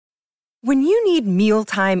When you need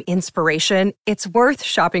mealtime inspiration, it's worth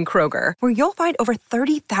shopping Kroger, where you'll find over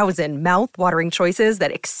 30,000 mouth-watering choices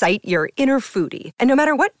that excite your inner foodie. And no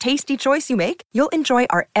matter what tasty choice you make, you'll enjoy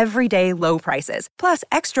our everyday low prices, plus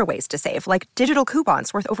extra ways to save, like digital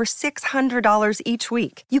coupons worth over $600 each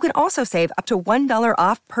week. You can also save up to $1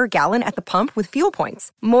 off per gallon at the pump with fuel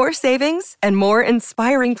points. More savings and more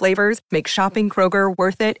inspiring flavors make shopping Kroger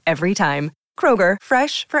worth it every time. Kroger,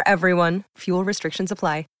 fresh for everyone. Fuel restrictions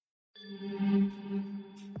apply.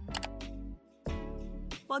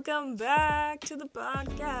 Welcome back to the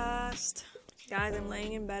podcast. Guys, I'm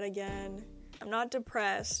laying in bed again. I'm not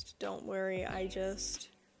depressed, don't worry. I'm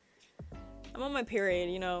on my period,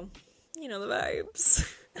 you know the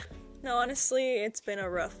vibes. No, honestly, it's been a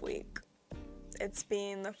rough week. It's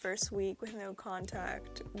been the first week with no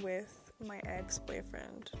contact with my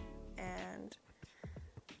ex-boyfriend, and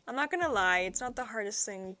I'm not gonna lie, it's not the hardest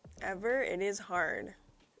thing ever. It is hard.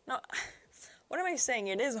 No, what am I saying?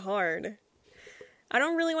 It is hard. I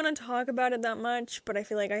don't really want to talk about it that much, but I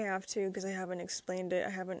feel like I have to because I haven't explained it. I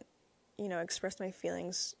haven't, expressed my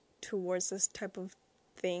feelings towards this type of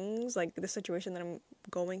things, like the situation that I'm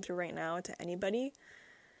going through right now, to anybody.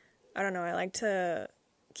 I don't know. I like to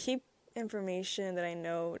keep information that I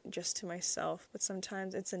know just to myself, but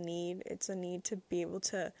sometimes it's a need. It's a need to be able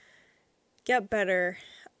to get better.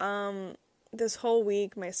 This whole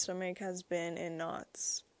week, my stomach has been in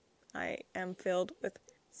knots. I am filled with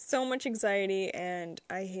so much anxiety, and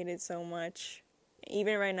I hate it so much.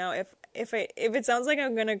 Even right now, if it sounds like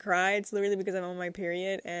I'm gonna cry, it's literally because I'm on my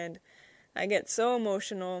period, and I get so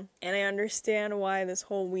emotional, and I understand why this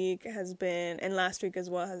whole week has been, and last week as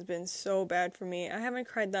well, has been so bad for me. I haven't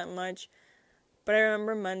cried that much, but I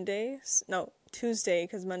remember Tuesday,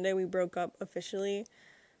 because Monday we broke up officially.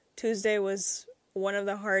 Tuesday was one of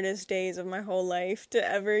the hardest days of my whole life to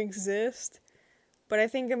ever exist. But I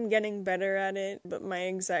think I'm getting better at it, but my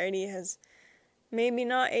anxiety has made me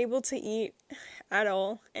not able to eat at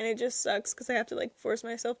all, and it just sucks because I have to, force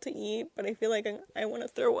myself to eat, but I feel like I want to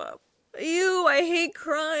throw up. Ew, I hate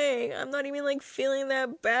crying. I'm not even, feeling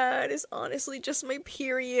that bad. It's honestly just my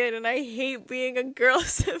period, and I hate being a girl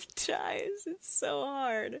sometimes. It's so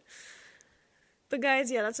hard. But guys,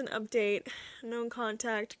 yeah, that's an update. No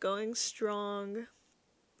contact, going strong.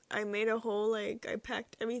 I made a whole, I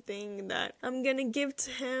packed everything that I'm gonna give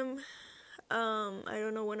to him. I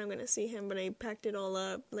don't know when I'm gonna see him, but I packed it all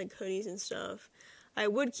up, hoodies and stuff. I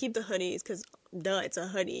would keep the hoodies, because, it's a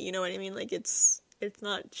hoodie, you know what I mean? It's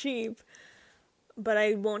not cheap, but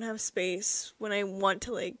I won't have space when I want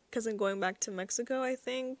to, because I'm going back to Mexico, I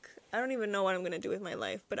think. I don't even know what I'm gonna do with my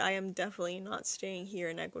life, but I am definitely not staying here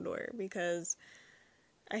in Ecuador, because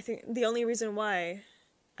I think the only reason why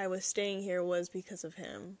I was staying here was because of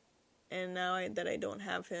him, and now that I don't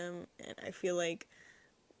have him, and I feel like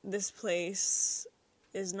this place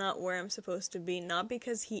is not where I'm supposed to be, not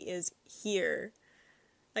because he is here.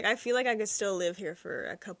 I feel like I could still live here for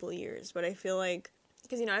a couple years, but I feel like,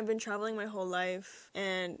 because, I've been traveling my whole life,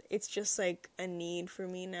 and it's just, a need for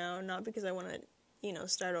me now, not because I want to,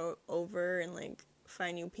 start over and,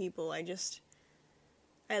 find new people.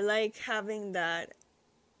 I like having that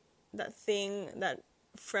thing, that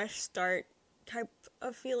fresh start type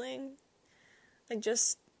of feeling,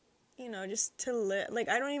 just to live.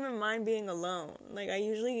 I don't even mind being alone. I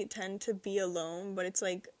usually tend to be alone, but it's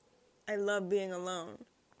I love being alone.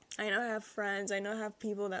 I know I have friends, I know I have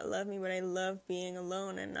people that love me, but I love being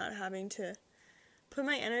alone and not having to put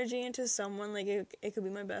my energy into someone. It could be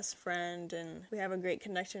my best friend, and we have a great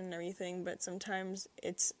connection and everything, but sometimes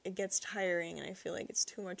it gets tiring, and I feel like it's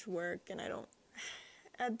too much work, and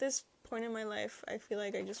at this point in my life, I feel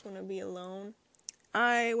like I just want to be alone.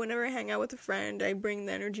 Whenever I hang out with a friend, I bring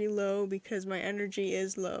the energy low because my energy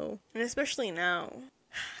is low. And especially now.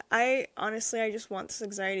 I just want this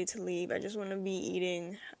anxiety to leave. I just want to be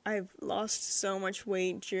eating. I've lost so much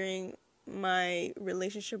weight during my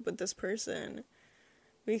relationship with this person,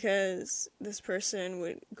 because this person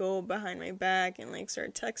would go behind my back and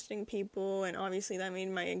start texting people, and obviously that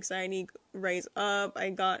made my anxiety rise up.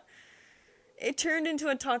 It turned into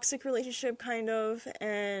a toxic relationship, kind of,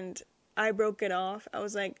 and I broke it off. I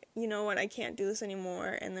was like, you know what, I can't do this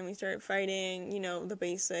anymore. And then we started fighting, the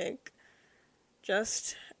basic.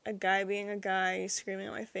 Just a guy being a guy, screaming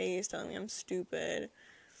at my face, telling me I'm stupid.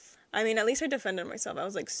 I mean, at least I defended myself. I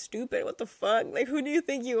was like, stupid, what the fuck? Who do you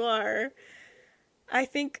think you are? I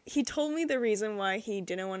think he told me the reason why he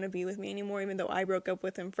didn't want to be with me anymore, even though I broke up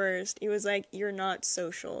with him first. He was like, you're not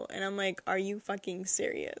social. And I'm like, are you fucking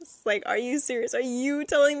serious? Are you serious? Are you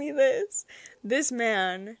telling me this? This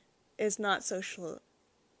man is not social.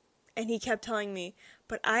 And he kept telling me,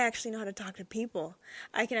 but I actually know how to talk to people.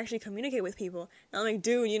 I can actually communicate with people. And I'm like,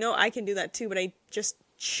 dude, I can do that too, but I just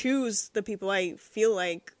choose the people I feel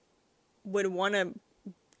like would want to,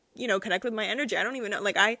 connect with my energy. I don't even know.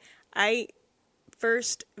 Like, I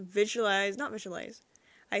first not visualize.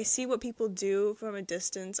 I see what people do from a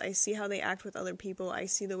distance. I see how they act with other people. I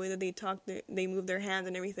see the way that they talk, they move their hands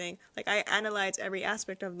and everything. Like, I analyze every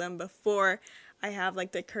aspect of them before I have,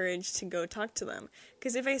 like, the courage to go talk to them.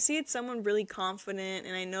 Because if I see it's someone really confident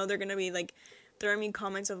and I know they're going to be, like, throwing me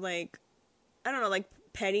comments of, like, I don't know, like,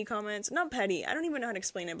 petty comments. Not petty. I don't even know how to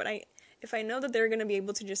explain it. But if I know that they're going to be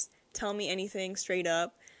able to just tell me anything straight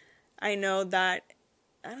up, I know that,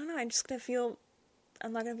 I don't know, I'm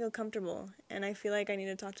not going to feel comfortable. And I feel like I need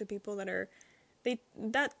to talk to people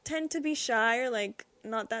that tend to be shy or, like,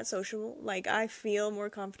 not that sociable. Like, I feel more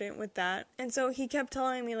confident with that. And so he kept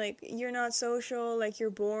telling me, like, you're not social, like, you're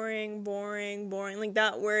boring, like,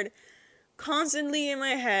 that word constantly in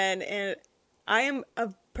my head. And I am a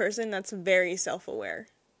person that's very self-aware,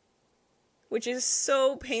 which is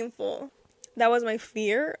so painful. That was my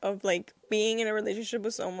fear of, like, being in a relationship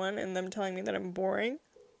with someone and them telling me that I'm boring.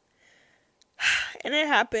 And it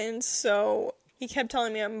happened, so he kept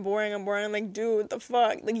telling me I'm boring. I'm like, dude, the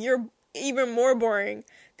fuck? Like, you're even more boring.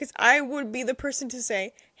 Because I would be the person to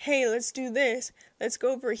say, hey, let's do this. Let's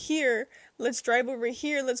go over here. Let's drive over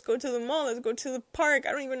here. Let's go to the mall. Let's go to the park.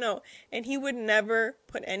 I don't even know. And he would never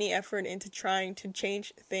put any effort into trying to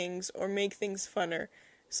change things or make things funner.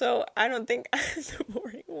 So I don't think I'm the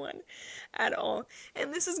boring one at all.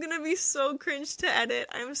 And this is going to be so cringe to edit.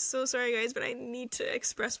 I'm so sorry, guys, but I need to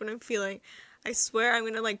express what I'm feeling. I swear I'm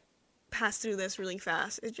going to, like, pass through this really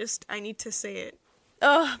fast. I need to say it.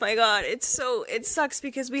 Oh my god, it sucks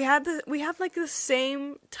because we have like the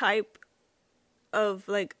same type of,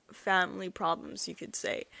 like, family problems, you could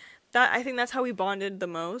say. I think that's how we bonded the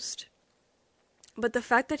most. But the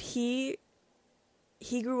fact that he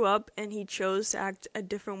grew up and he chose to act a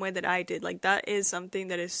different way that I did, like, that is something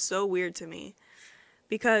that is so weird to me.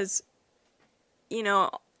 Because,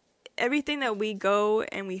 everything that we go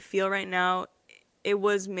and we feel right now, it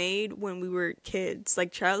was made when we were kids.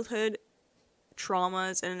 Like, childhood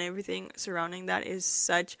traumas and everything surrounding that is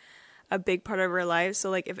such a big part of our lives. So,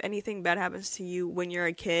 like, if anything bad happens to you when you're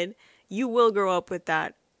a kid, you will grow up with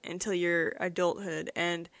that until your adulthood,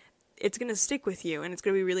 and it's gonna stick with you, and it's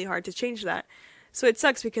gonna be really hard to change that. So it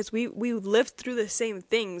sucks because we lived through the same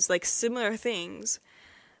things, like, similar things,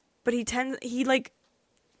 but he like,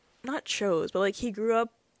 not chose, but, like, he grew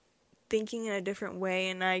up thinking in a different way,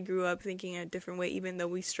 and I grew up thinking in a different way, even though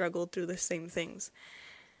we struggled through the same things.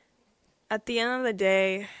 At the end of the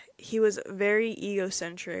day, he was very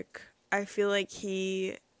egocentric. I feel like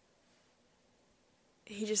he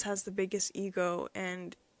just has the biggest ego,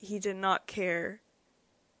 and he did not care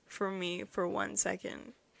for me for 1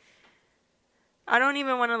 second. I don't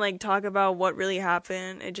even want to, like, talk about what really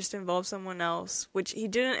happened. It just involved someone else, which he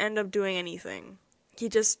didn't end up doing anything.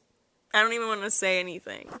 I don't even want to say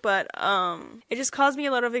anything, but it just caused me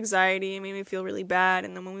a lot of anxiety. It made me feel really bad.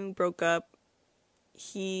 And then when we broke up,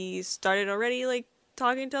 he started already, like,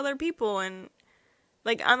 talking to other people, and,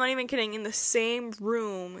 like, I'm not even kidding, in the same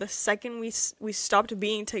room, the second we stopped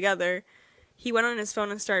being together, he went on his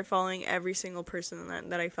phone and started following every single person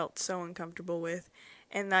that I felt so uncomfortable with,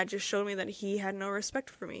 and that just showed me that he had no respect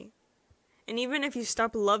for me. And even if you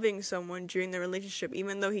stop loving someone during the relationship,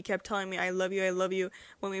 even though he kept telling me, I love you,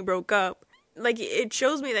 when we broke up, like, it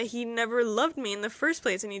shows me that he never loved me in the first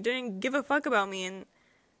place, and he didn't give a fuck about me, and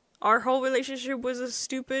our whole relationship was a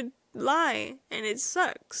stupid lie, and it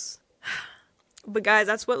sucks. But guys,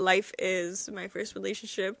 that's what life is. My first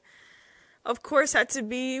relationship, of course, had to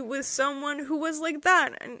be with someone who was like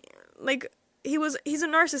that, and, like, he's a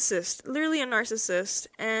narcissist, literally a narcissist,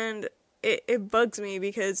 and it bugs me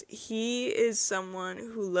because he is someone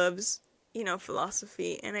who loves,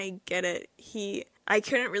 philosophy, and I get it. I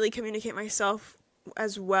couldn't really communicate myself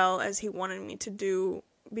as well as he wanted me to do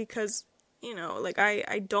because, like,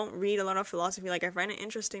 I don't read a lot of philosophy. Like, I find it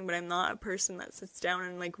interesting, but I'm not a person that sits down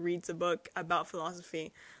and, like, reads a book about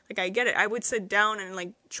philosophy. Like, I get it. I would sit down and,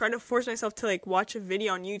 like, try to force myself to, like, watch a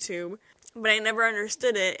video on YouTube, but I never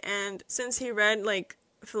understood it. And since he read, like,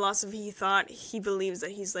 philosophy, he believes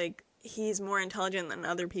that he's more intelligent than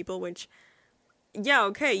other people, which, yeah,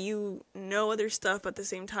 okay, other stuff, but at the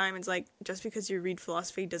same time, it's like, just because you read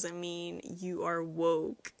philosophy doesn't mean you are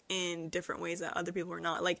woke in different ways that other people are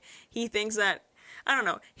not. Like, he thinks that, I don't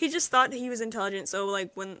know, he just thought he was intelligent, so,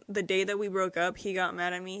 like, when the day that we broke up, he got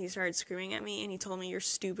mad at me, he started screaming at me, and he told me, you're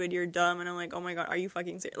stupid, you're dumb, and I'm like, oh my god, are you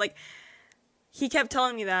fucking serious? Like, he kept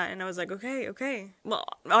telling me that, and I was like, okay. Well,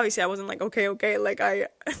 obviously I wasn't like, okay, like I,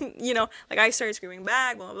 like I started screaming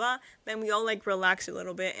back, blah, blah, blah. Then we all like relaxed a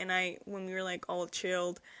little bit, and when we were like all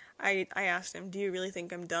chilled, I asked him, do you really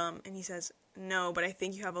think I'm dumb? And he says, no, but I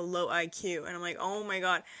think you have a low IQ. And I'm like, oh my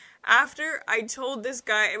god. After I told this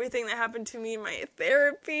guy everything that happened to me in my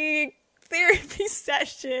therapy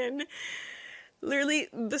session, literally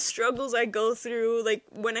the struggles I go through, like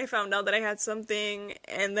when I found out that I had something,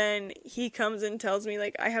 and then he comes and tells me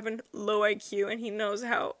like I have a low IQ, and he knows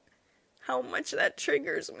how much that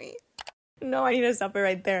triggers me. No, I need to stop it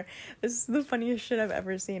right there. This is the funniest shit I've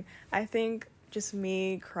ever seen. I think just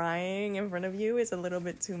me crying in front of you is a little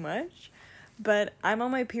bit too much, but I'm on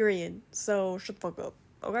my period, so shut the fuck up,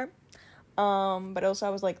 okay? But also I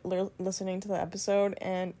was like listening to the episode,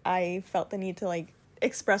 and I felt the need to like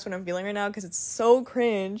express what I'm feeling right now, because it's so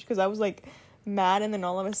cringe, because I was like mad, and then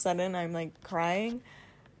all of a sudden I'm like crying.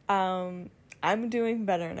 I'm doing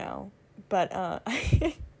better now, but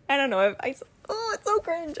I don't know, it's so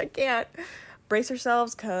cringe. I can't. Brace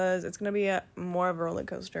yourselves, because it's gonna be more of a roller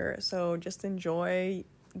coaster, so just enjoy,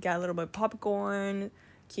 get a little bit of popcorn,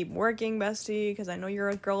 keep working, bestie, because I know you're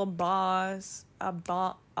a girl boss, and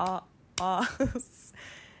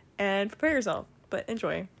prepare yourself, but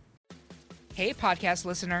enjoy. Hey, podcast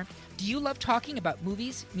listener. Do you love talking about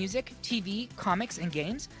movies, music, TV, comics, and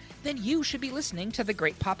games? Then you should be listening to The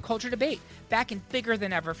Great Pop Culture Debate, back and bigger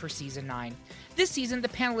than ever for Season 9. This season, the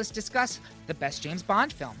panelists discuss the best James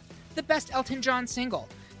Bond film, the best Elton John single,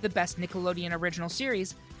 the best Nickelodeon original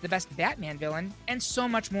series, the best Batman villain, and so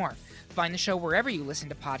much more. Find the show wherever you listen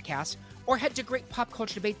to podcasts, or head to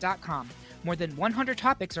greatpopculturedebate.com. More than 100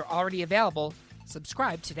 topics are already available.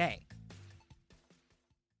 Subscribe today.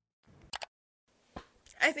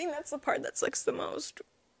 I think that's the part that sucks the most,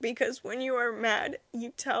 because when you are mad,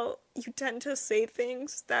 you tend to say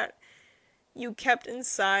things that you kept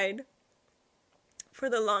inside for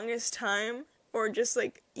the longest time, or just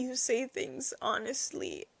like you say things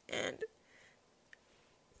honestly, and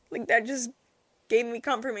like that just gave me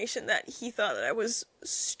confirmation that he thought that I was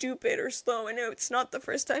stupid or slow. And it's not the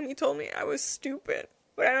first time he told me I was stupid,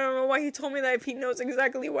 but I don't know why he told me that if he knows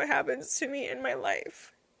exactly what happens to me in my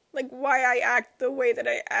life, like why I act the way that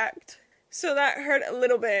I act. So that hurt a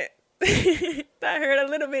little bit.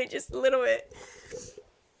 Just a little bit.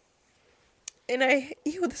 And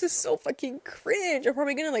this is so fucking cringe. I'm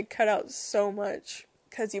probably gonna like cut out so much,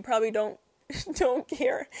 because you probably don't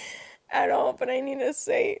care at all, but I need to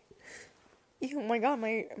say, oh my god,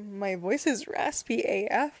 my voice is raspy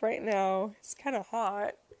AF right now. It's kind of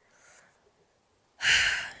hot.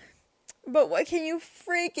 But what can you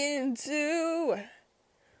freaking do?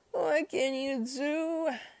 What can you do?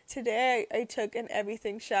 Today I took an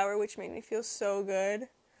everything shower, which made me feel so good.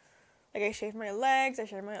 Like, I shaved my legs, I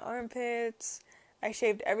shaved my armpits, I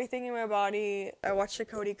shaved everything in my body. I watched a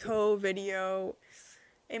Cody Ko video.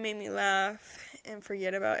 It made me laugh and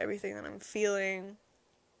forget about everything that I'm feeling.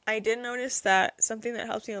 I did notice that something that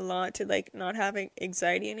helps me a lot to, like, not having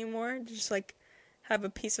anxiety anymore, just, like, have a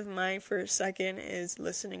peace of mind for a second, is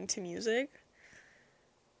listening to music.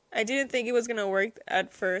 I didn't think it was gonna work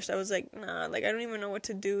at first. I was like, nah, like, I don't even know what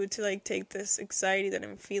to do to, like, take this anxiety that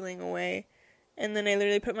I'm feeling away. And then I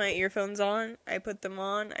literally put my earphones on, I put them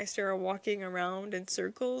on, I started walking around in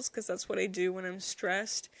circles, because that's what I do when I'm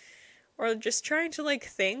stressed, or just trying to, like,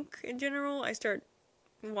 think in general. I start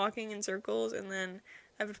walking in circles, and then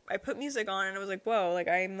I put music on, and I was like, whoa, like,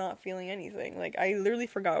 I'm not feeling anything. Like, I literally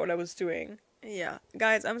forgot what I was doing. Yeah,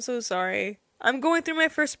 guys, I'm so sorry. I'm going through my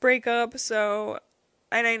first breakup,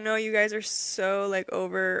 and I know you guys are so, like,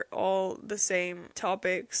 over all the same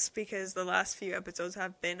topics, because the last few episodes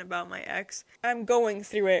have been about my ex. I'm going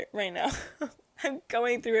through it right now.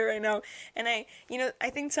 And I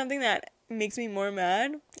think something that makes me more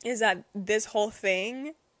mad is that this whole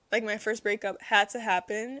thing, like, my first breakup had to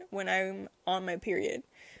happen when I'm on my period,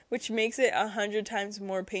 which makes it 100 times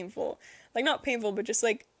more painful. Like, not painful, but just,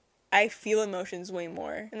 like, I feel emotions way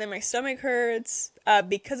more. And then my stomach hurts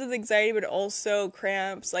because of the anxiety, but also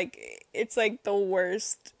cramps. Like, it's like the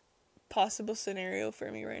worst possible scenario for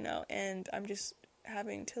me right now, and I'm just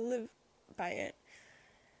having to live by it.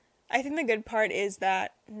 I think the good part is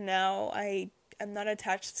that now I am not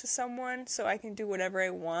attached to someone, so I can do whatever I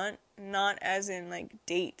want. Not as in, like,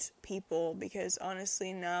 date people, because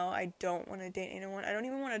honestly now I don't want to date anyone. I don't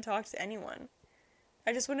even want to talk to anyone.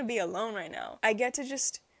 I just want to be alone right now. I get to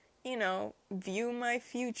just, view my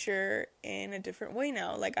future in a different way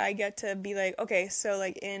now. Like, I get to be like, okay, so,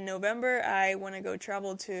 like, in November, I want to go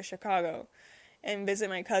travel to Chicago and visit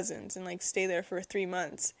my cousins and, like, stay there for 3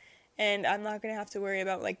 months. And I'm not going to have to worry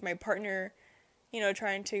about, like, my partner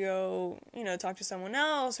trying to go, talk to someone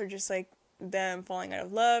else, or just like them falling out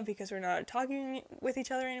of love because we're not talking with each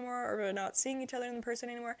other anymore, or we're not seeing each other in person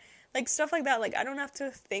anymore. Like, stuff like that. Like, I don't have to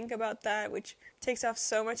think about that, which takes off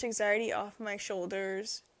so much anxiety off my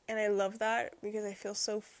shoulders. And I love that because I feel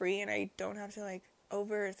so free and I don't have to, like,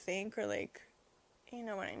 overthink or, like, you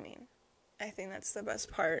know what I mean. I think that's the best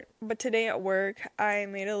part. But today at work, I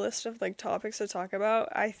made a list of, like, topics to talk about.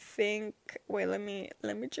 I think, wait, let me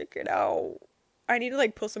check it out. I need to,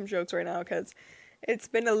 like, pull some jokes right now because it's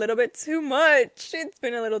been a little bit too much. It's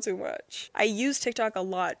been a little too much. I use TikTok a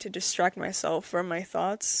lot to distract myself from my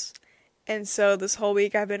thoughts. And so this whole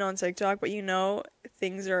week I've been on TikTok, but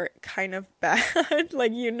things are kind of bad.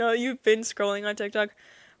 Like, you've been scrolling on TikTok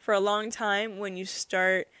for a long time when you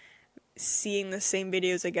start seeing the same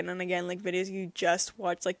videos again and again, like videos you just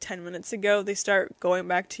watched like 10 minutes ago. They start going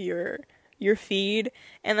back to your feed,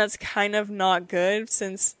 and that's kind of not good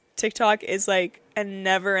since TikTok is like a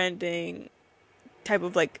never-ending type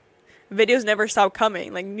of, like, videos never stop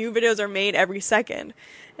coming. Like, new videos are made every second.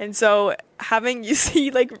 And so having you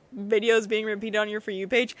see, like, videos being repeated on your For You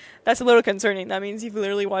page, that's a little concerning. That means you've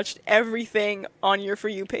literally watched everything on your For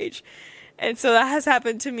You page. And so that has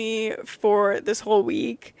happened to me for this whole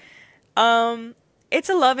week. It's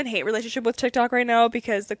a love and hate relationship with TikTok right now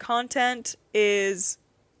because the content is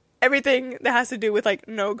everything that has to do with, like,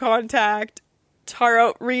 no contact,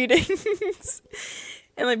 tarot readings,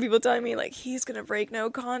 and, like, people telling me, like, he's gonna break no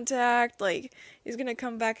contact, like, he's gonna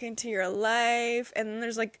come back into your life. And then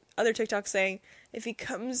there's, like, other TikToks saying, if he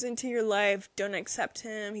comes into your life, don't accept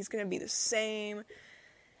him, he's gonna be the same.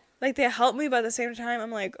 Like, they help me, but at the same time,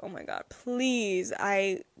 I'm like, oh my god, please.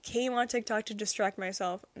 I came on TikTok to distract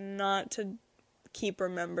myself, not to keep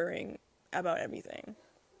remembering about everything.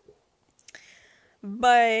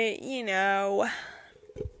 But,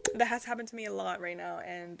 that has happened to me a lot right now,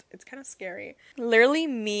 and it's kind of scary. Literally,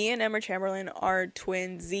 me and Emma Chamberlain are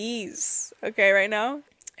twinsies, okay, right now.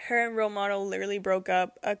 Her and Role Model literally broke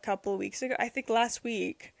up a couple weeks ago. I think last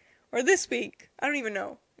week, or this week. I don't even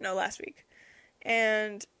know. No, last week.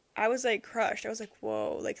 And I was, like, crushed. I was like,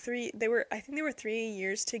 whoa, like, I think they were 3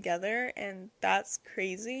 years together, and that's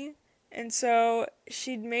crazy. And so,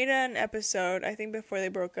 she'd made an episode, I think before they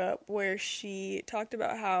broke up, where she talked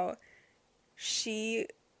about how she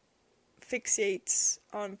fixates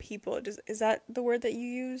on people. Is that the word that you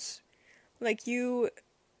use? Like, you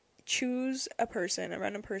choose a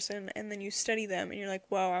random person, and then you study them, and you're like,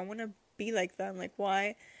 wow, I want to be like them. Like,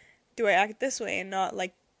 why do I act this way and not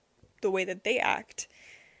like the way that they act?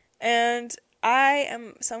 And I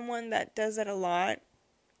am someone that does that a lot.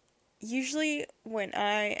 Usually when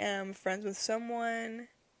I am friends with someone,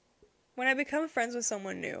 when I become friends with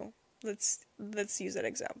someone new, let's use that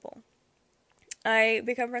example. I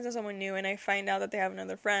become friends with someone new and I find out that they have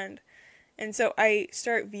another friend. And so I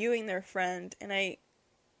start viewing their friend and I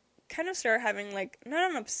kind of start having, like, not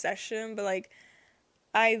an obsession, but, like,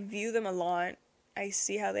 I view them a lot. I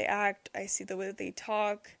see how they act. I see the way that they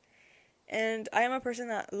talk. And I am a person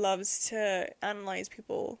that loves to analyze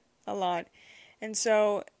people a lot. And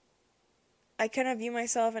so I kind of view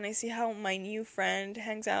myself and I see how my new friend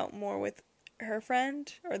hangs out more with her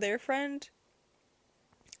friend or their friend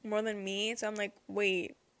more than me. So I'm like,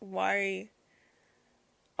 wait, why?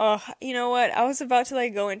 Oh, you know what? I was about to,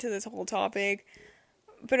 like, go into this whole topic,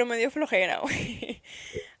 pero me dio flojera.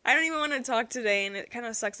 I don't even want to talk today, and it kind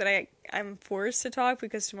of sucks that I'm forced to talk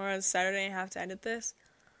because tomorrow is Saturday and I have to edit this.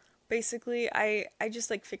 Basically, I just,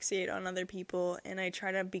 like, fixate on other people, and I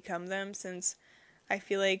try to become them since I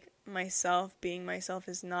feel like being myself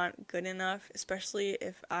is not good enough, especially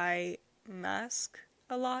if I mask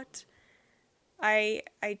a lot. I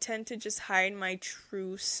tend to just hide my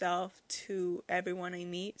true self to everyone I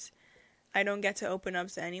meet. I don't get to open up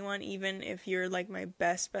to anyone, even if you're, like, my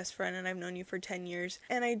best friend and I've known you for 10 years.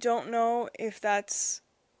 And I don't know if that's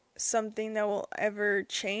something that will ever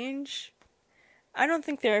change. I don't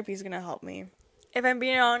think therapy is going to help me. If I'm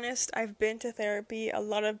being honest, I've been to therapy a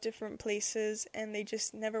lot of different places and they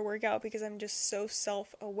just never work out because I'm just so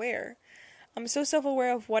self-aware. I'm so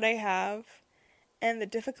self-aware of what I have and the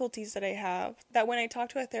difficulties that I have, that when I talk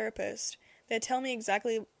to a therapist, they tell me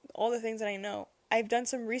exactly all the things that I know. I've done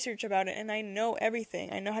some research about it, and I know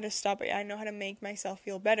everything. I know how to stop it. I know how to make myself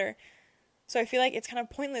feel better. So I feel like it's kind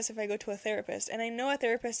of pointless if I go to a therapist. And I know a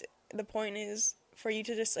therapist, the point is for you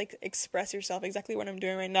to just, like, express yourself, exactly what I'm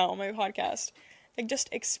doing right now on my podcast. Like, just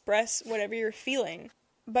express whatever you're feeling.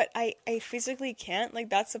 But I physically can't. Like,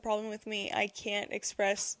 that's the problem with me. I can't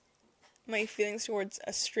express my feelings towards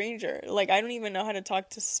a stranger. Like, I don't even know how to talk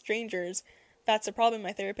to strangers. That's the problem.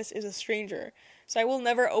 My therapist is a stranger. So I will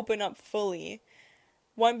never open up fully.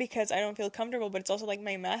 One, because I don't feel comfortable, but it's also like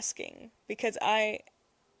my masking, because I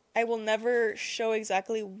will never show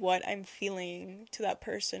exactly what I'm feeling to that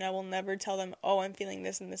person. I will never tell them, oh, I'm feeling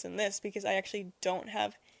this and this and this, because I actually don't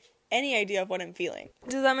have any idea of what I'm feeling.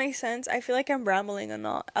 Does that make sense? I feel like I'm rambling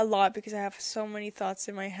a lot because I have so many thoughts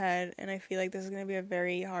in my head, and I feel like this is going to be a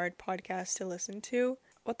very hard podcast to listen to.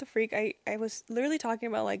 What the freak? I was literally talking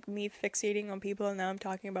about, like, me fixating on people, and now I'm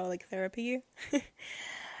talking about, like, therapy.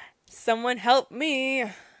 Someone help me!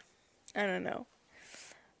 I don't know.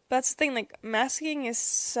 But that's the thing, like, masking is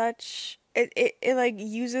such... It like,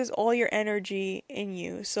 uses all your energy in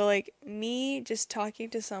you. So, like, me just talking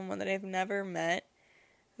to someone that I've never met,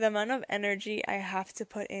 the amount of energy I have to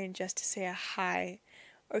put in just to say a hi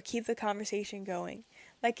or keep the conversation going.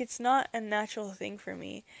 Like, it's not a natural thing for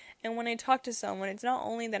me. And when I talk to someone, it's not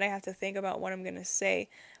only that I have to think about what I'm going to say,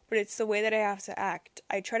 but it's the way that I have to act.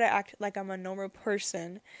 I try to act like I'm a normal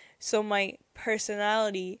person, so my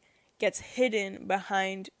personality gets hidden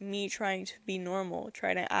behind me trying to be normal,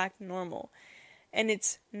 trying to act normal. And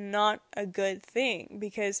it's not a good thing,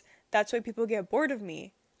 because that's why people get bored of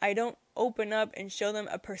me. I don't open up and show them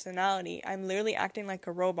a personality. I'm literally acting like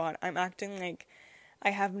a robot. I'm acting like I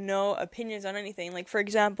have no opinions on anything. Like, for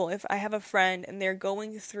example, if I have a friend and they're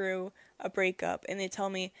going through a breakup and they tell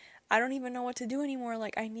me, I don't even know what to do anymore.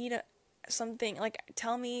 Like, I need something. Like,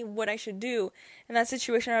 tell me what I should do. In that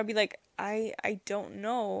situation, I would be like, I don't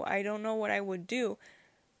know. I don't know what I would do.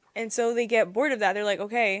 And so they get bored of that. They're like,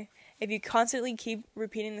 okay, if you constantly keep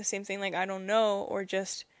repeating the same thing, like, I don't know, or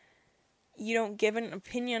just you don't give an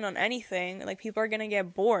opinion on anything, like, people are gonna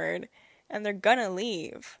get bored and they're gonna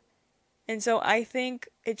leave. And so I think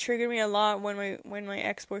it triggered me a lot when my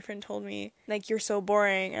ex-boyfriend told me, like, you're so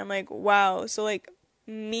boring. And I'm like, wow, so, like,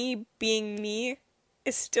 me being me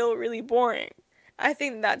is still really boring. I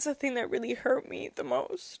think that's the thing that really hurt me the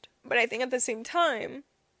most. But I think at the same time,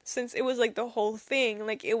 since it was, like, the whole thing,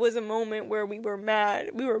 like, it was a moment where we were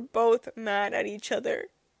mad. We were both mad at each other.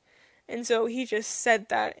 And so he just said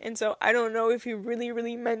that. And so I don't know if he really,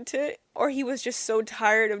 really meant it, or he was just so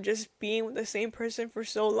tired of just being with the same person for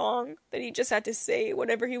so long that he just had to say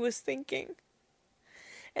whatever he was thinking.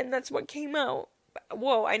 And that's what came out.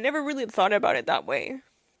 Whoa, I never really thought about it that way.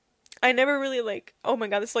 I never really, like, oh my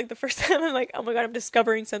god, this is, like, the first time I'm like, oh my god, I'm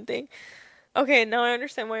discovering something. Okay, now I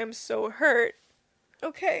understand why I'm so hurt.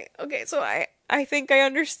 Okay, so I think I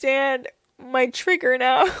understand my trigger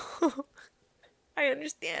now. I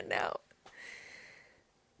understand now.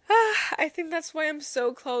 I think that's why I'm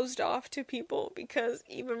so closed off to people, because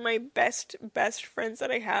even my best friends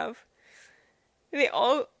that I have, they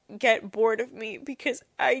all get bored of me because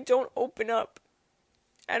I don't open up.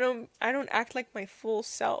 I don't act like my full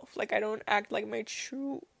self. Like, I don't act like my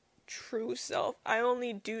true self. I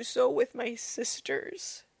only do so with my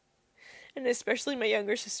sisters. And especially my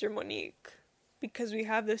younger sister Monique, because we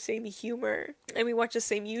have the same humor and we watch the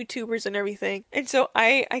same YouTubers and everything. And so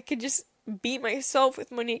I could just be myself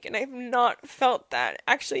with Monique, and I've not felt that.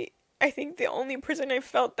 Actually, I think the only person I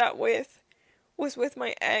felt that with was with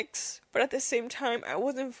my ex, but at the same time, I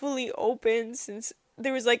wasn't fully open since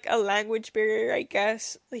there was, like, a language barrier, I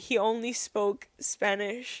guess. Like, he only spoke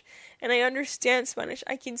Spanish, and I understand Spanish.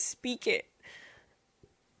 I can speak it,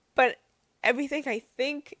 but everything I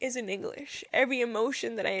think is in English. Every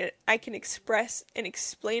emotion that I can express and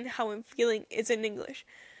explain how I'm feeling is in English.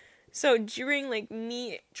 So during, like,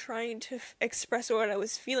 me trying to express what I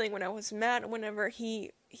was feeling when I was mad, whenever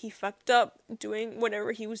he fucked up doing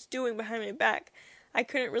whatever he was doing behind my back, I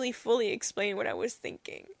couldn't really fully explain what I was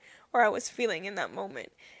thinking or I was feeling in that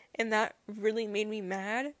moment. And that really made me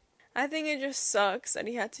mad. I think it just sucks that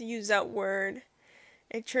he had to use that word.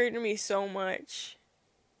 It triggered me so much.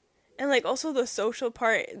 And, like, also the social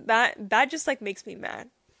part, that just, like, makes me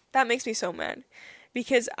mad. That makes me so mad.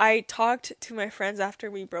 Because I talked to my friends after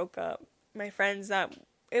we broke up. My friends that...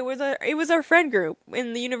 It was our friend group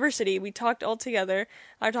in the university. We talked all together.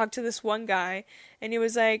 I talked to this one guy, and he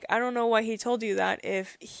was like, I don't know why he told you that.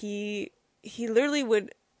 If he literally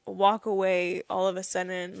would walk away all of a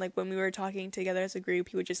sudden, like, when we were talking together as a group,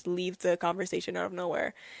 he would just leave the conversation out of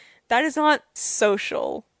nowhere. That is not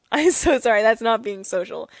social. I'm so sorry, that's not being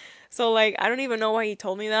social. So, like, I don't even know why he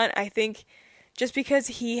told me that. I think just because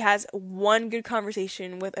he has one good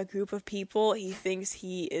conversation with a group of people, he thinks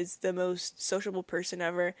he is the most sociable person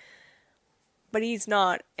ever. But he's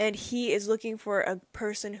not. And he is looking for a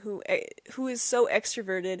person who is so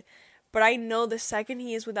extroverted. But I know the second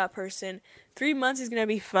he is with that person, 3 months he's going to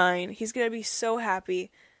be fine. He's going to be so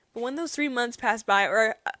happy. But when those 3 months pass by,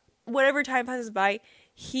 or whatever time passes by,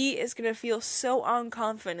 he is going to feel so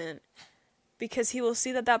unconfident. Because he will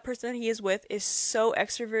see that person that he is with is so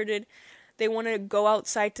extroverted. They want to go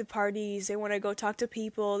outside to parties. They want to go talk to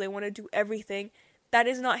people. They want to do everything. That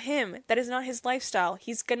is not him. That is not his lifestyle.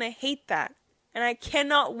 He's gonna hate that. And I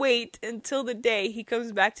cannot wait until the day he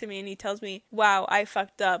comes back to me and he tells me, wow, I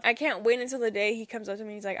fucked up. I can't wait until the day he comes up to me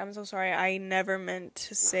and he's like, I'm so sorry. I never meant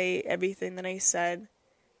to say everything that I said.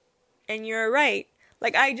 And you're right.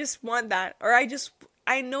 Like, I just want that. Or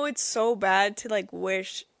I know it's so bad to, like,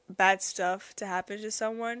 wish bad stuff to happen to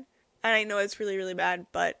someone. And I know it's really, really bad.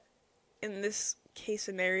 But in this case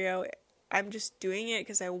scenario, I'm just doing it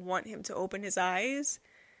because I want him to open his eyes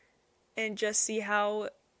and just see how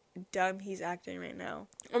dumb he's acting right now.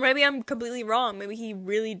 Or maybe I'm completely wrong. Maybe he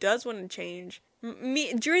really does want to change.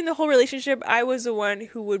 During the whole relationship, I was the one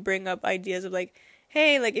who would bring up ideas of like,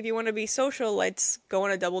 hey, like if you want to be social, let's go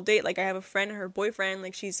on a double date. Like I have a friend, her boyfriend,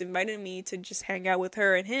 like she's invited me to just hang out with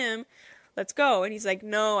her and him. Let's go. And he's like,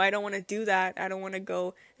 no, I don't want to do that. I don't want to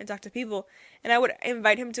go and talk to people. And I would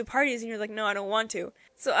invite him to parties and you're like, no, I don't want to.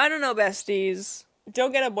 So I don't know, besties.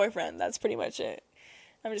 Don't get a boyfriend. That's pretty much it.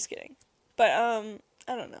 I'm just kidding. But,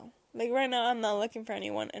 I don't know. Like, right now, I'm not looking for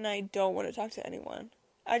anyone, and I don't want to talk to anyone.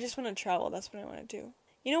 I just want to travel. That's what I want to do.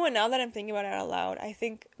 You know what? Now that I'm thinking about it out loud, I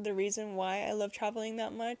think the reason why I love traveling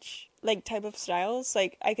that much, like, type of styles,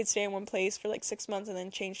 like, I could stay in one place for, like, 6 months and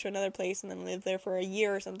then change to another place and then live there for a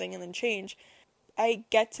year or something and then change. I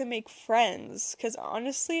get to make friends, because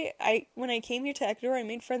honestly, when I came here to Ecuador, I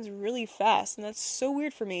made friends really fast, and that's so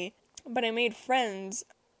weird for me. But I made friends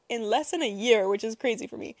in less than a year, which is crazy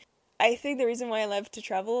for me. I think the reason why I love to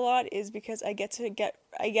travel a lot is because I get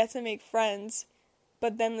to make friends,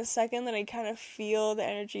 but then the second that I kind of feel the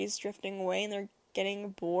energy is drifting away and they're getting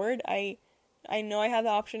bored, I know I have the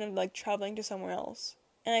option of like traveling to somewhere else.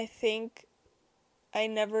 And I think I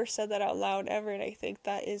never said that out loud ever, and I think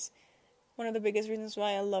that is one of the biggest reasons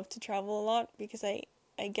why I love to travel a lot, because I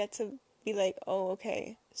get to be like, oh,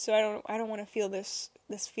 okay, so I don't want to feel this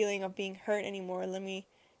feeling of being hurt anymore. Let me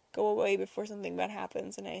go away before something bad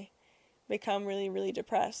happens and I become really, really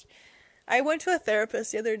depressed. I went to a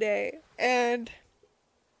therapist the other day, and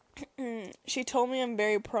she told me I'm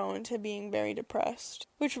very prone to being very depressed,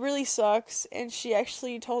 which really sucks, and she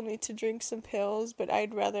actually told me to drink some pills, but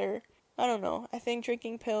I'd rather, I don't know, I think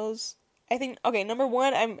drinking pills, okay, number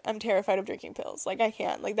one, I'm terrified of drinking pills. Like, I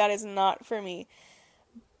can't, like, that is not for me.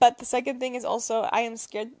 But the second thing is also, I am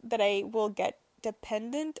scared that I will get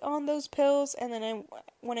dependent on those pills, and then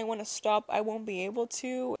when I want to stop, I won't be able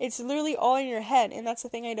to. It's literally all in your head, and that's the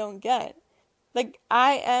thing I don't get. Like,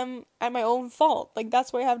 I am at my own fault. Like,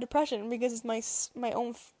 that's why I have depression, because it's my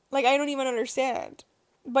own, like, I don't even understand.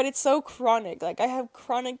 But it's so chronic. Like, I have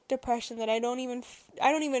chronic depression that I don't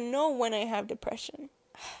even know when I have depression.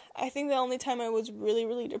 I think the only time I was really,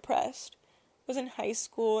 really depressed was in high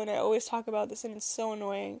school, and I always talk about this and it's so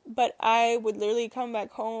annoying, but I would literally come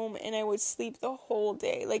back home and I would sleep the whole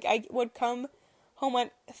day. Like, I would come home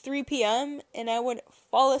at 3 p.m. and I would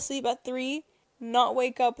fall asleep at 3, not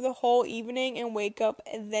wake up the whole evening, and wake up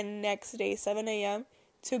the next day 7 a.m.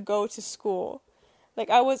 to go to school.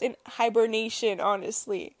 Like, I was in hibernation,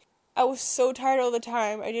 honestly. I was so tired all the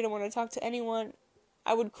time. I didn't want to talk to anyone.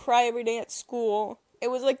 I would cry every day at school. It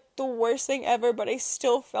was like the worst thing ever, but I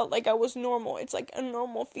still felt like I was normal. It's like a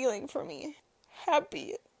normal feeling for me.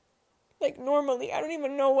 Happy. Like, normally. I don't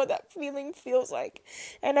even know what that feeling feels like.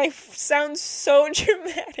 And I sound so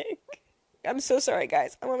dramatic. I'm so sorry,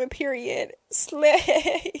 guys. I'm on my period.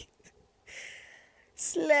 Slay.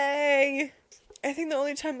 Slay. I think the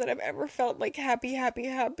only time that I've ever felt like happy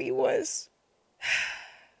was...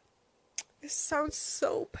 This sounds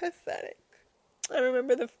so pathetic. I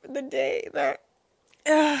remember the day that...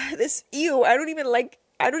 this ew, I don't even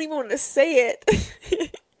want to say it.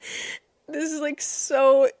 This is like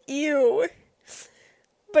so ew.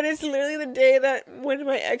 But it's literally the day that when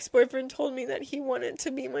my ex-boyfriend told me that he wanted to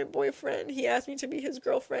be my boyfriend, he asked me to be his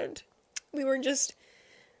girlfriend. We wanted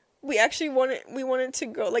to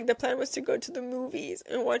go, like, the plan was to go to the movies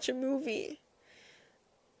and watch a movie.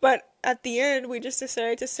 But at the end, we just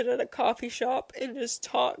decided to sit at a coffee shop and just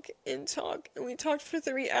talk. And we talked for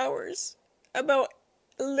 3 hours about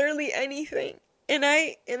literally anything. And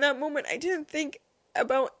in that moment, I didn't think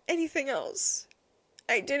about anything else.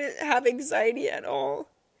 I didn't have anxiety at all.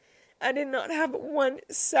 I did not have one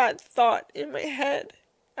sad thought in my head.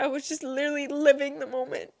 I was just literally living the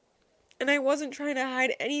moment. And I wasn't trying to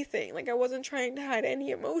hide anything. Like, I wasn't trying to hide any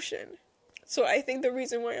emotion. So I think the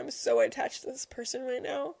reason why I'm so attached to this person right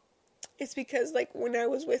now is because, like, when I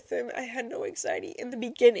was with him, I had no anxiety in the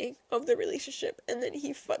beginning of the relationship. And then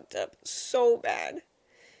he fucked up so bad.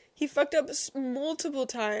 He fucked up multiple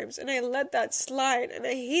times, and I let that slide, and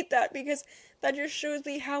I hate that because that just shows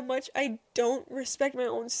me how much I don't respect my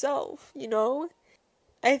own self, you know?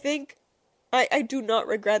 I think I do not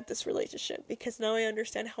regret this relationship because now I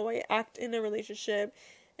understand how I act in a relationship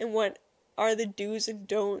and what are the do's and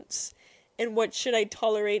don'ts and what should I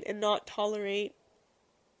tolerate and not tolerate.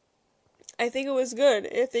 I think it was good.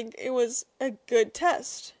 I think it was a good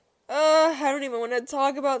test. I don't even want to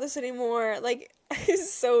talk about this anymore. Like, I'm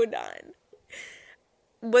so done.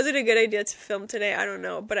 Was it a good idea to film today? I don't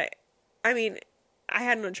know, but I mean, I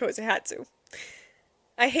had no choice. I had to.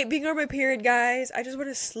 I hate being on my period, guys. I just want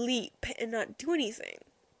to sleep and not do anything.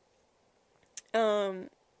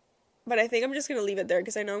 But I think I'm just gonna leave it there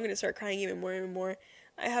because I know I'm gonna start crying even more and more.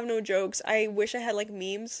 I have no jokes. I wish I had like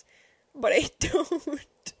memes, but I don't.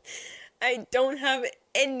 I don't have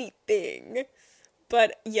anything.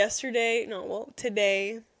 But today,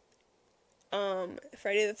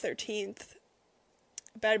 Friday the 13th,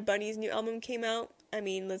 Bad Bunny's new album came out. I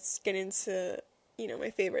mean, let's get into,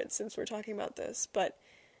 my favorites since we're talking about this. But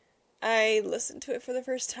I listened to it for the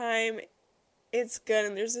first time. It's good,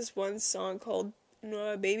 and there's this one song called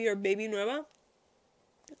Nueva Baby or Baby Nueva.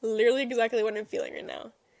 Literally exactly what I'm feeling right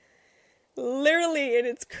now. Literally, and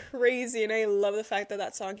it's crazy, and I love the fact that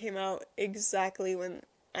that song came out exactly when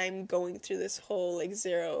I'm going through this whole, like,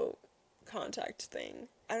 zero contact thing.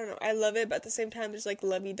 I don't know, I love it, but at the same time, there's, like,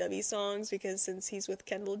 lovey-dovey songs, because since he's with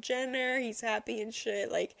Kendall Jenner, he's happy and shit,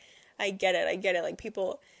 like, I get it, like,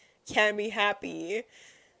 people can be happy,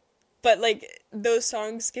 but, like, those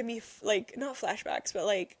songs give me, like, not flashbacks, but,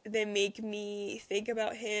 like, they make me think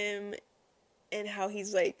about him, and how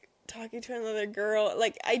he's, like, talking to another girl.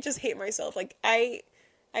 Like, I just hate myself. Like, I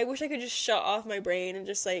wish I could just shut off my brain and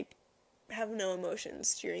just, like, have no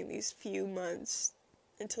emotions during these few months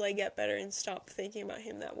until I get better and stop thinking about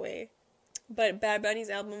him that way. But Bad Bunny's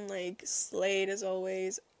album, like, slayed as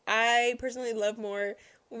always. I personally love more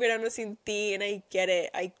Verano Sin Ti, and I get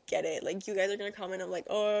it. Like, you guys are gonna comment, I'm like,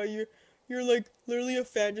 oh, you're like, literally a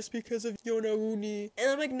fan just because of Yona Uni. And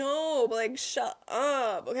I'm like, no, but, like, shut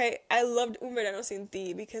up, okay? I loved Un Verano Sin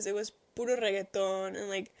Ti because it was puro reggaeton, and,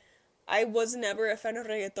 like, I was never a fan of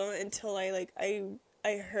reggaeton until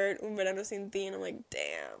I heard Un Verano Sin Ti, and I'm like,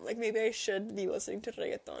 damn, like, maybe I should be listening to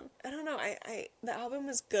reggaeton. I don't know, the album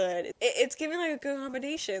was good. It's giving, like, a good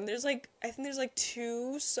combination. There's, like, I think there's, like,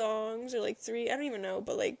 2 songs, or, like, 3, I don't even know,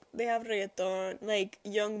 but, like, they have reggaeton, like,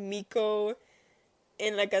 Young Miko,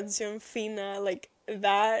 in La Canción Fina, like,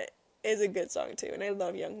 that is a good song, too, and I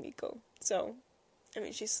love Young Miko, so, I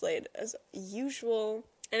mean, she slayed as usual,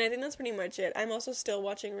 and I think that's pretty much it. I'm also still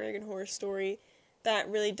watching American Horror Story. That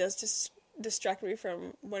really does distract me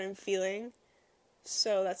from what I'm feeling,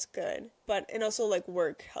 so that's good, and also, like,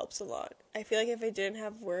 work helps a lot. I feel like if I didn't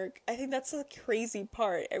have work, I think that's the crazy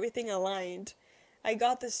part, everything aligned. I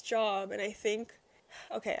got this job, and I think,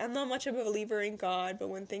 okay, I'm not much of a believer in God, but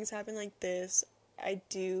when things happen like this, I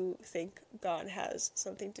do think God has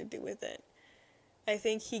something to do with it. I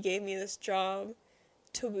think he gave me this job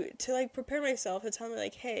to like, prepare myself, to tell me,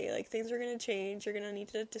 like, hey, like, things are gonna change, you're gonna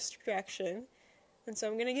need a distraction, and so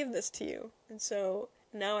I'm gonna give this to you. And so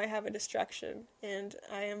now I have a distraction, and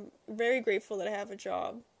I am very grateful that I have a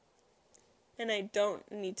job, and I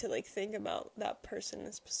don't need to, like, think about that person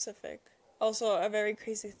in specific. Also, a very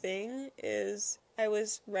crazy thing is I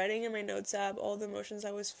was writing in my notes app all the emotions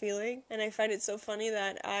I was feeling, and I find it so funny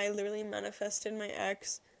that I literally manifested my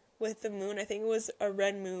ex with the moon. I think it was a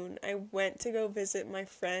red moon. I went to go visit my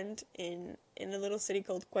friend in a little city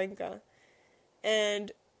called Cuenca,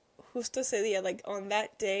 and justo ese día, like, on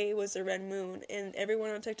that day was a red moon, and everyone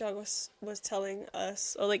on TikTok was telling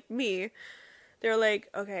us, or, like, me, they were like,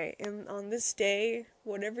 okay, and on this day,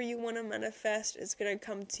 whatever you want to manifest is going to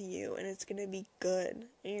come to you, and it's going to be good,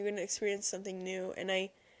 and you're going to experience something new. And I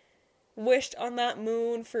wished on that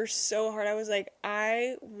moon for so hard. I was like,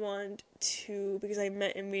 I want to, because I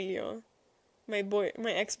met Emilio, my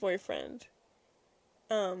ex-boyfriend,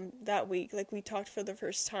 that week. Like, we talked for the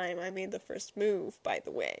first time. I made the first move, by the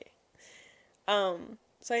way.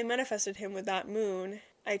 So I manifested him with that moon.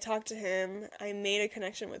 I talked to him, I made a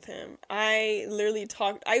connection with him, I literally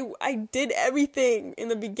talked, I did everything in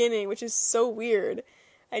the beginning, which is so weird.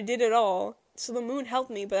 I did it all, so the moon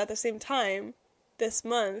helped me, but at the same time, this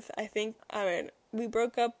month, we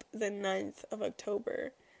broke up the 9th of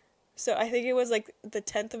October, so I think it was, like, the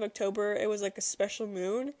 10th of October, it was, like, a special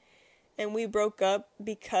moon, and we broke up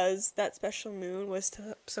because that special moon was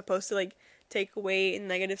supposed to, like, take away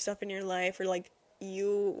negative stuff in your life, or, like,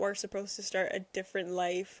 you were supposed to start a different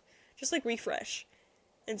life, just, like, refresh.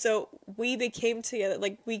 And so we came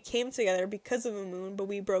together because of the moon, but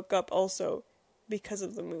we broke up also because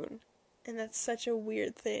of the moon. And that's such a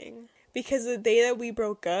weird thing. Because the day that we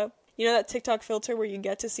broke up, you know that TikTok filter where you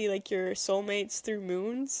get to see, like, your soulmates through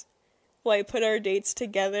moons? Well, I put our dates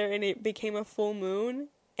together and it became a full moon.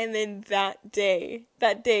 And then that day,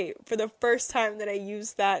 for the first time that I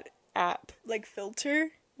used that app, like,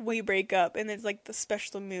 filter, we break up. And it's, like, the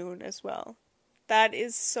special moon as well. That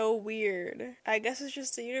is so weird. I guess it's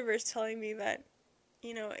just the universe telling me that,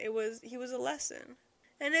 you know, he was a lesson.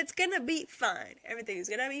 And it's gonna be fine. Everything's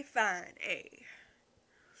gonna be fine, eh?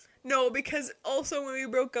 No, because also when we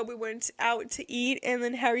broke up, we went out to eat, and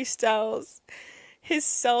then Harry Styles, his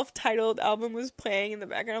self-titled album was playing in the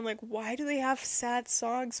background. I'm like, why do they have sad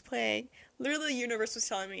songs playing? Literally, the universe was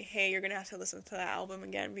telling me, hey, you're gonna have to listen to that album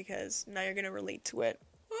again, because now you're gonna relate to it.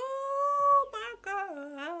 Oh my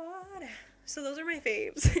god. So those are my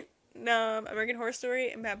faves. American Horror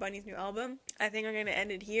Story and Bad Bunny's new album. I think I'm gonna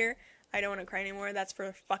end it here. I don't want to cry anymore. That's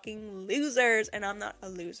for fucking losers, and I'm not a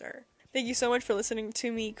loser. Thank you so much for listening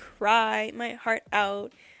to me cry my heart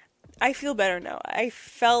out. I feel better now. I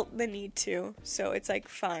felt the need to, so it's, like,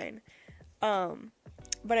 fine.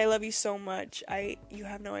 But I love you so much. You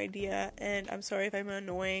have no idea, and I'm sorry if I'm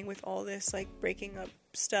annoying with all this, like, breaking up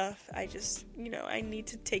stuff. I just, you know, I need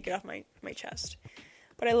to take it off my chest.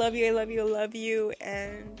 But I love you,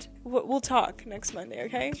 and we'll talk next Monday,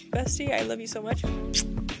 okay? Bestie, I love you so much,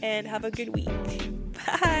 and have a good week.